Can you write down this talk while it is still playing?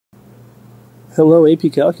Hello,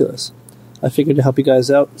 AP Calculus. I figured to help you guys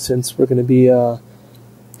out since we're going to be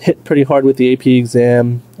hit pretty hard with the AP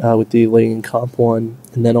exam, with the laying comp one,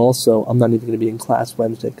 and then also I'm not even going to be in class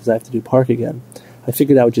Wednesday because I have to do Park again. I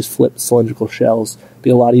figured I would just flip cylindrical shells. Be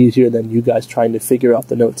a lot easier than you guys trying to figure out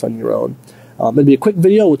the notes on your own. It'll be a quick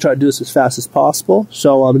video. We'll try to do this as fast as possible,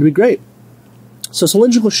 so it'll be great. So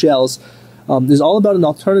cylindrical shells is all about an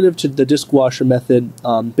alternative to the disk washer method.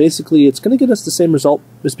 Basically, it's going to get us the same result,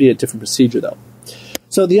 just be a different procedure though.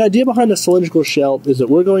 So the idea behind a cylindrical shell is that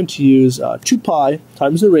we're going to use 2 pi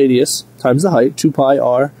times the radius times the height, 2 pi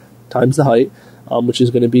r times the height, which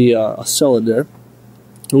is going to be a cylinder.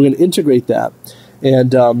 And we're going to integrate that.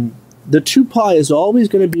 And the 2 pi is always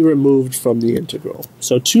going to be removed from the integral.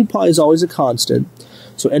 So 2 pi is always a constant.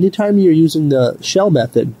 So anytime you're using the shell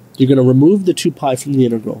method, you're going to remove the 2 pi from the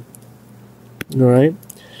integral. Alright?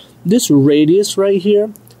 This radius right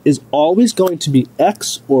here is always going to be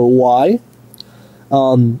x or y.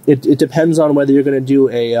 It depends on whether you're going to do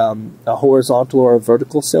a horizontal or a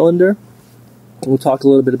vertical cylinder. We'll talk a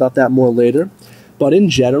little bit about that more later. But in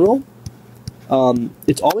general,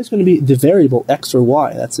 it's always going to be the variable x or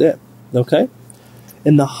y. That's it. Okay?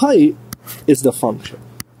 And the height is the function.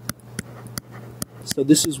 So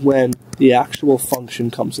this is when the actual function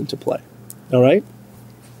comes into play. Alright?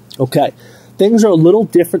 Okay. Things are a little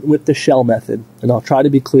different with the shell method, and I'll try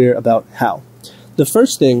to be clear about how. The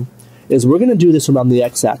first thing is we're going to do this around the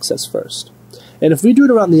x-axis first. And if we do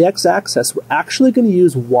it around the x-axis, we're actually going to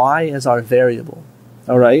use y as our variable.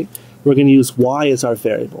 Alright? We're going to use y as our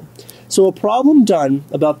variable. So a problem done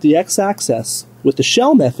about the x-axis with the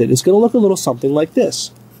shell method is going to look a little something like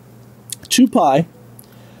this. 2 pi,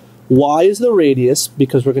 y is the radius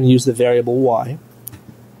because we're going to use the variable y.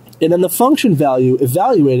 And then the function value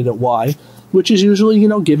evaluated at y, which is usually,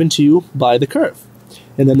 given to you by the curve.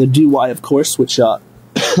 And then the dy, of course, which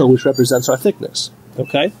represents our thickness.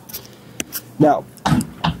 Okay? Now,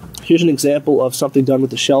 here's an example of something done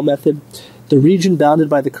with the shell method. The region bounded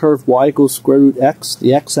by the curve y equals square root x,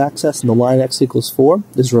 the x-axis, and the line x equals 4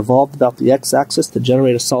 is revolved about the x-axis to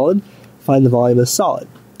generate a solid. Find the volume of the solid.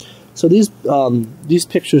 So these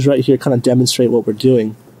pictures right here kind of demonstrate what we're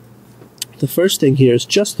doing. The first thing here is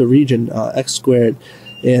just the region, x squared,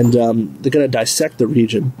 and they're going to dissect the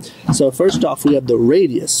region. So first off, we have the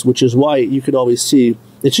radius, which is why you could always see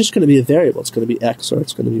it's just going to be a variable. It's going to be x or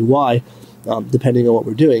it's going to be y, depending on what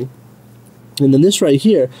we're doing. And then this right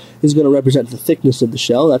here is going to represent the thickness of the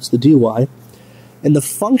shell. That's the dy. And the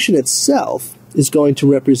function itself is going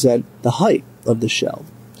to represent the height of the shell.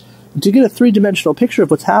 And to get a three-dimensional picture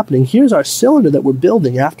of what's happening, here's our cylinder that we're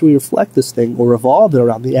building after we reflect this thing or revolve it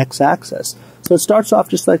around the x-axis. So it starts off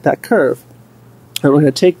just like that curve. And we're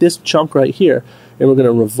going to take this chunk right here and we're going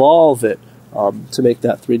to revolve it to make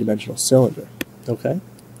that three-dimensional cylinder. Okay?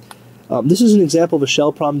 This is an example of a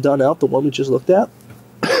shell problem done out, the one we just looked at.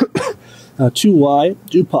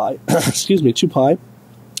 2 pi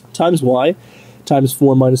times y times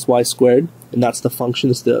 4 minus y squared, and that's the function,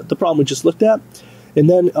 is the problem we just looked at. And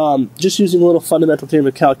then just using a little fundamental theorem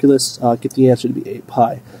of calculus, get the answer to be 8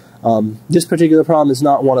 pi. This particular problem is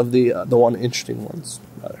not one of the one interesting ones.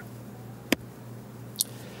 Rather.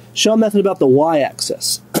 Shell method about the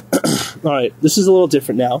y-axis. Alright, this is a little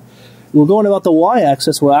different now. We're going about the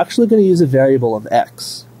y-axis, we're actually going to use a variable of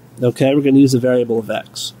x. Okay, we're going to use a variable of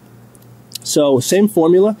x. So, same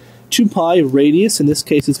formula, 2 pi radius, in this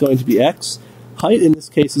case is going to be x. Height, in this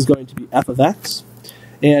case, is going to be f of x.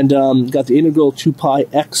 And got the integral 2 pi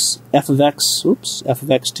x f of x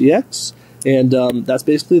dx. And that's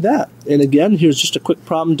basically that. And again, here's just a quick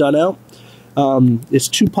problem done out. It's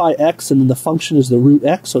 2 pi x, and then the function is the root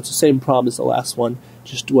x, so it's the same problem as the last one,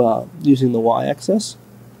 just using the y-axis.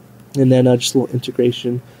 And then just a little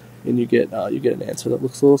integration, and you get an answer that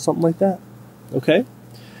looks a little something like that. Okay?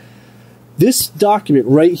 This document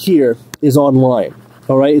right here is online.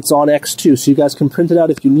 Alright, it's on X2, so you guys can print it out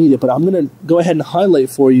if you need it, but I'm going to go ahead and highlight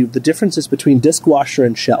for you the differences between disk washer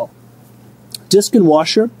and shell. Disk and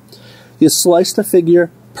washer, you slice the figure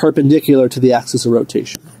perpendicular to the axis of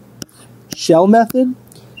rotation. Shell method,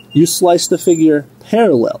 you slice the figure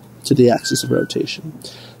parallel to the axis of rotation.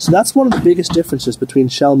 So that's one of the biggest differences between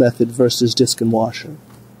shell method versus disk and washer.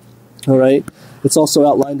 Alright, it's also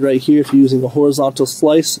outlined right here if you're using a horizontal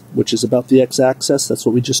slice, which is about the x-axis, that's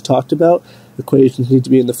what we just talked about. Equations need to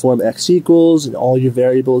be in the form x equals, and all your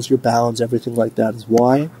variables, your bounds, everything like that is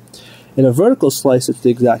y. In a vertical slice, it's the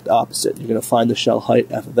exact opposite. You're going to find the shell height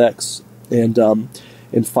f of x, and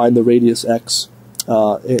find the radius x,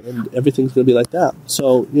 and everything's going to be like that.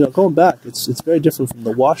 So, going back, it's very different from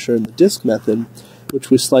the washer and the disk method, which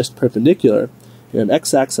we sliced perpendicular. In an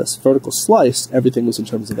x-axis vertical slice, everything was in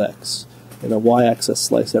terms of x. and a y-axis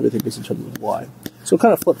slice, everything is in terms of y. So it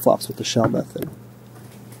kind of flip-flops with the shell method.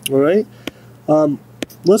 All right?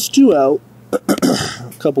 Let's do out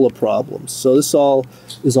a couple of problems. So this all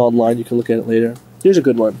is online. You can look at it later. Here's a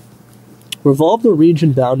good one. Revolve the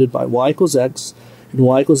region bounded by y equals x and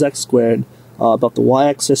y equals x squared about the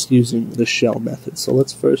y-axis using the shell method. So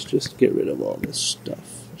let's first just get rid of all this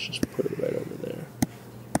stuff. Let's just put it right over there.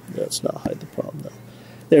 Let's not hide the problem though.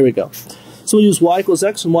 There we go. So we'll use y equals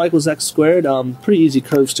x and y equals x squared. Pretty easy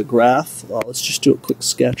curves to graph. Let's just do a quick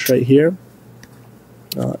sketch right here.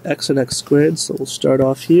 X and x squared, so we'll start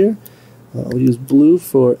off here. We'll use blue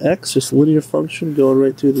for x, just a linear function going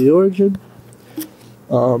right through the origin.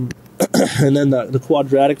 And then the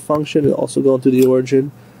quadratic function is also going through the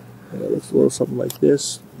origin. It looks a little something like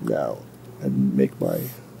this. Now, I make my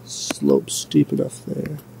slope steep enough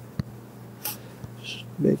there. Just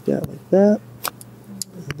make that like that.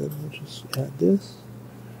 And then we'll just add this.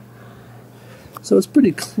 So it's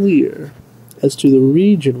pretty clear as to the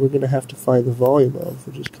region we're going to have to find the volume of.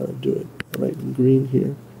 We'll just kind of do it right in green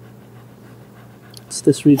here. It's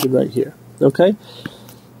this region right here. Okay?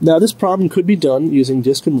 Now this problem could be done using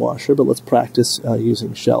disk and washer, but let's practice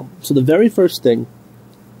using shell. So the very first thing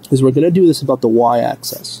is we're going to do this about the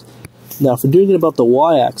y-axis. Now if we're doing it about the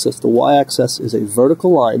y-axis is a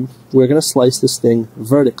vertical line. We're going to slice this thing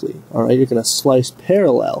vertically. Alright, you're going to slice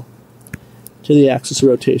parallel to the axis of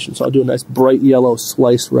rotation. So I'll do a nice bright yellow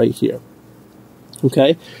slice right here.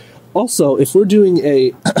 Okay? Also, if we're doing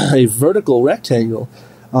a vertical rectangle,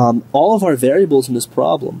 all of our variables in this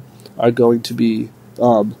problem are going to be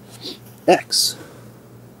x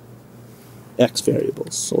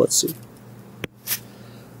variables. So let's see.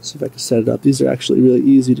 See if I can set it up. These are actually really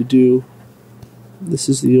easy to do. This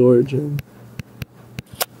is the origin,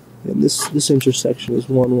 and this intersection is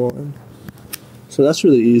 1, 1. So that's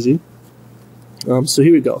really easy. So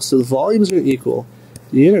here we go. So the volume is going to equal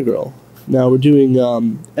the integral. Now we're doing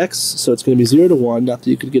x, so it's going to be 0 to 1. Not that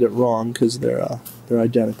you could get it wrong because they're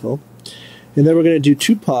identical. And then we're going to do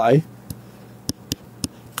 2 pi.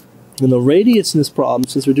 And the radius in this problem,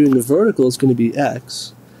 since we're doing the vertical, is going to be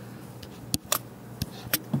x.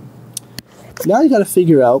 Now you got to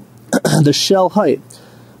figure out the shell height.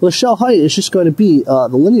 Well, the shell height is just going to be the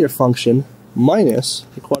linear function minus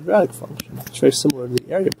the quadratic function. It's very similar to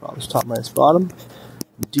the area problems, top minus bottom,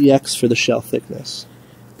 dx for the shell thickness.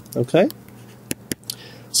 Okay?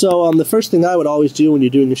 So the first thing I would always do when you're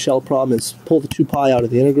doing the shell problem is pull the 2 pi out of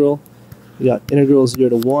the integral. You got integral 0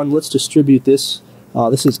 to 1. Let's distribute this.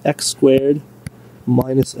 This is x squared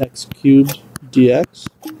minus x cubed dx.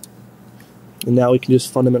 And now we can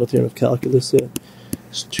just fundamental theorem of calculus it.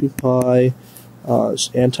 It's 2 pi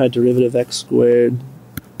antiderivative x squared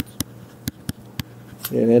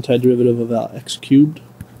and antiderivative of x cubed.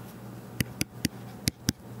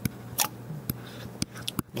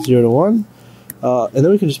 0 to 1. And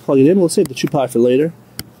then we can just plug it in. We'll save the 2 pi for later.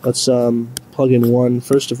 Let's plug in 1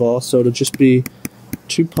 first of all. So it'll just be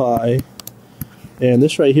 2 pi. And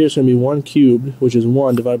this right here is going to be 1 cubed, which is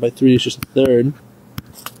 1 divided by 3 is just a third.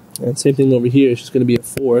 And same thing over here, it's just going to be a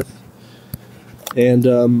fourth. And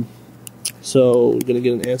so we're going to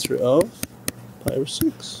get an answer of pi over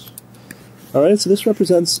 6. Alright, so this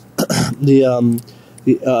represents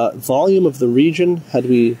the volume of the region had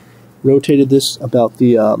we rotated this about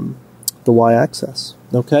the y-axis.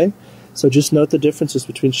 Okay? So just note the differences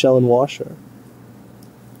between shell and washer.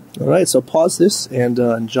 Alright, so pause this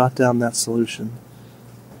and jot down that solution.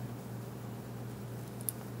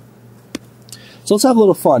 So let's have a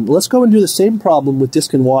little fun. Let's go and do the same problem with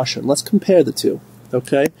disk and washer. Let's compare the two.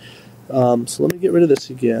 Okay? So let me get rid of this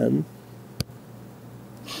again.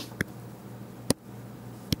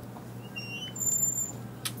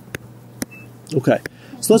 Okay.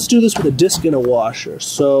 So let's do this with a disk and a washer.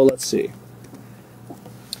 So let's see.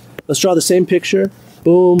 Let's draw the same picture.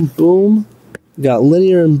 Boom, boom. We got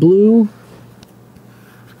linear in blue.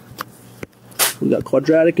 We got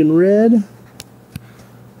quadratic in red.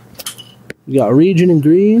 We got region in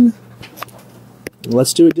green. And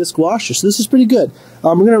let's do a disk washer. So this is pretty good.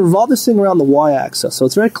 We're going to revolve this thing around the y-axis. So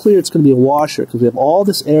it's very clear it's going to be a washer because we have all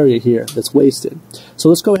this area here that's wasted. So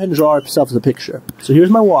let's go ahead and draw ourselves a picture. So here's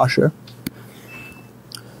my washer.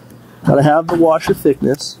 Got to have the washer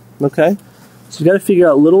thickness. Okay? So you got to figure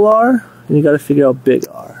out little r and you got to figure out big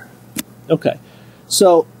R. Okay.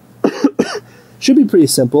 So should be pretty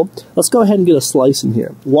simple. Let's go ahead and get a slice in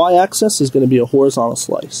here. Y-axis is going to be a horizontal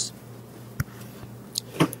slice.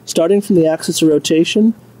 Starting from the axis of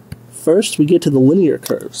rotation, first we get to the linear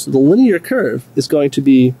curve. So the linear curve is going to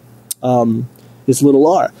be is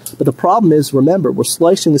little r. But the problem is, remember, we're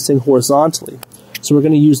slicing this thing horizontally. So we're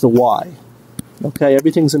going to use the y. Okay,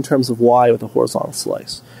 everything's in terms of y with a horizontal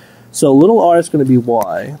slice. So little r is going to be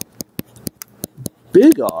y.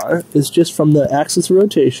 Big R is just from the axis of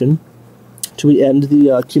rotation to the end the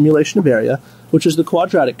accumulation of area, which is the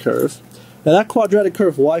quadratic curve. Now that quadratic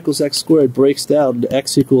curve y equals x squared breaks down to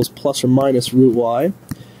x equals plus or minus root y.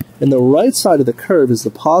 And the right side of the curve is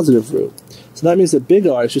the positive root. So that means that big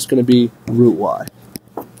R is just going to be root y.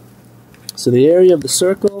 So the area of the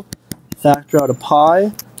circle, factor out a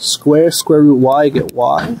pi, square root y, get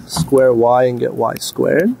y, square y and get y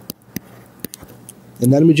squared.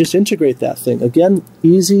 And then we just integrate that thing. Again,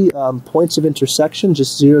 easy points of intersection,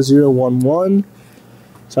 just 0, 0, 1, 1.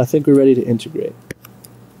 So I think we're ready to integrate.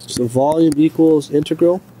 So volume equals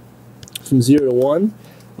integral from 0 to 1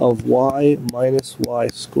 of y minus y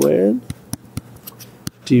squared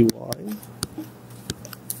dy.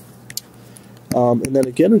 And then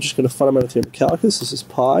again, we're just going to fundamental theorem of calculus. This is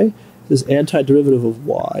pi. This is antiderivative of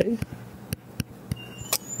y.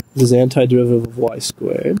 This is antiderivative of y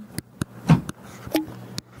squared.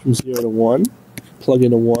 From 0 to 1. Plug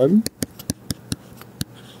in a 1.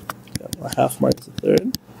 A half minus a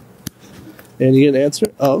third. And you get an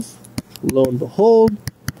answer of, lo and behold,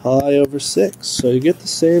 pi over 6. So you get the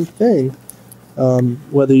same thing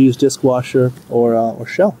whether you use disk washer or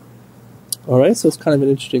shell. Alright, so it's kind of an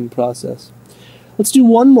interesting process. Let's do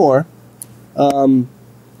one more.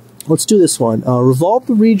 Let's do this one. Revolve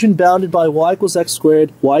the region bounded by y equals x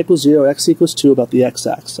squared, y equals 0, x equals 2 about the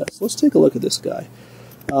x-axis. Let's take a look at this guy.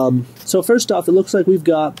 So first off, it looks like we've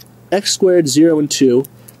got x squared, 0, and 2.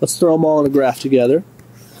 Let's throw them all in a graph together.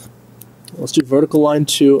 Let's do vertical line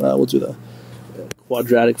 2. We'll do the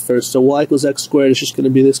quadratic first. So y equals x squared is just going to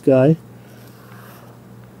be this guy.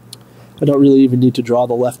 I don't really even need to draw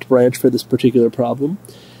the left branch for this particular problem.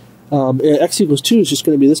 X equals 2 is just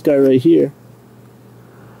going to be this guy right here.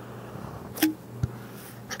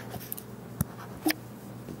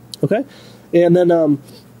 Okay? And then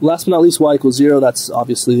last but not least, y equals 0. That's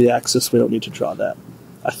obviously the axis. We don't need to draw that.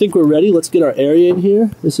 I think we're ready. Let's get our area in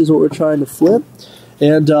here. This is what we're trying to flip.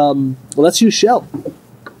 And well, let's use shell.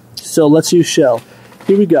 So let's use shell.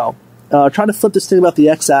 Here we go. Trying to flip this thing about the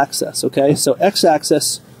x-axis, okay? So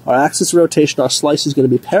x-axis, our axis of rotation, our slice is going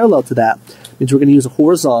to be parallel to that. Means we're going to use a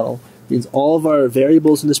horizontal. Means all of our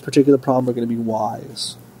variables in this particular problem are going to be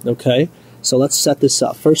y's, okay? So let's set this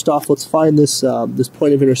up. First off, let's find this this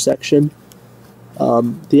point of intersection.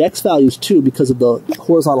 The x value is 2 because of the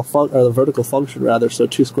horizontal or the vertical function rather. So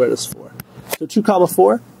 2 squared is 4. So 2 comma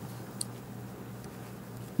 4.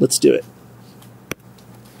 Let's do it.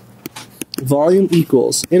 Volume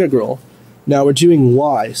equals integral. Now we're doing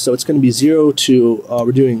y, so it's going to be 0 to,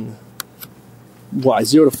 we're doing y,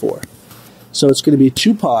 0 to 4. So it's going to be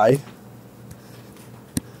 2 pi,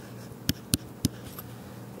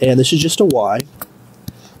 and this is just a y.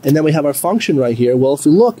 And then we have our function right here. Well, if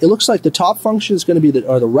we look, it looks like the top function is going to be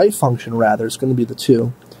or the right function rather, is going to be the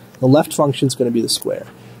 2. The left function is going to be the square.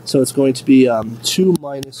 So it's going to be 2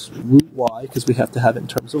 minus root y, because we have to have it in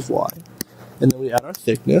terms of y. And then we add our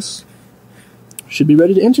thickness. Should be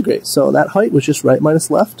ready to integrate. So that height was just right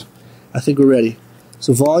minus left. I think we're ready.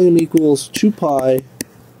 So volume equals 2 pi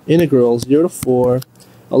integral 0 to 4.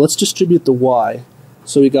 Let's distribute the y.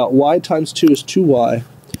 So we got y times 2 is 2y.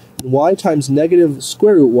 And y times negative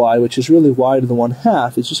square root y, which is really y to the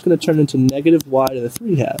 1/2, is just going to turn into negative y to the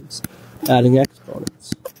 3/2, adding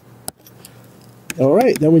exponents.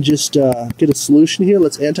 Alright, then we just get a solution here.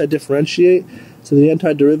 Let's anti-differentiate. So the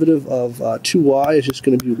antiderivative of 2y is just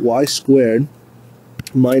going to be y squared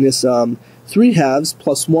minus 3/2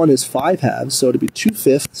 plus 1 is 5/2, so it'll be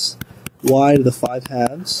 2/5 y to the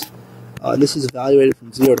 5/2. This is evaluated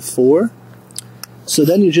from 0 to 4. So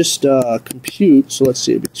then you just compute, so let's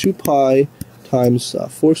see, it'd be 2 pi times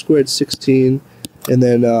 4 squared 16, and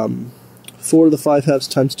then 4 to the 5/2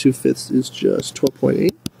 times 2/5 is just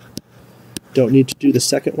 12.8. Don't need to do the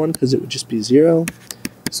second one because it would just be 0.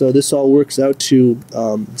 So this all works out to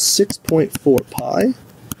 6.4 pi,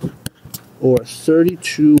 or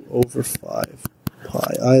 32 over 5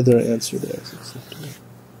 pi. Either answer there is acceptable.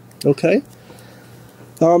 Okay?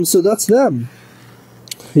 So that's them.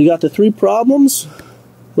 You got the 3 problems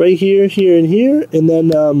right here, here, and here, and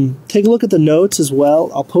then take a look at the notes as well.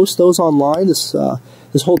 I'll post those online, this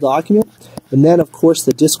whole document, and then of course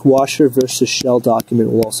the disk washer versus shell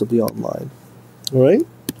document will also be online. Alright?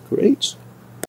 Great.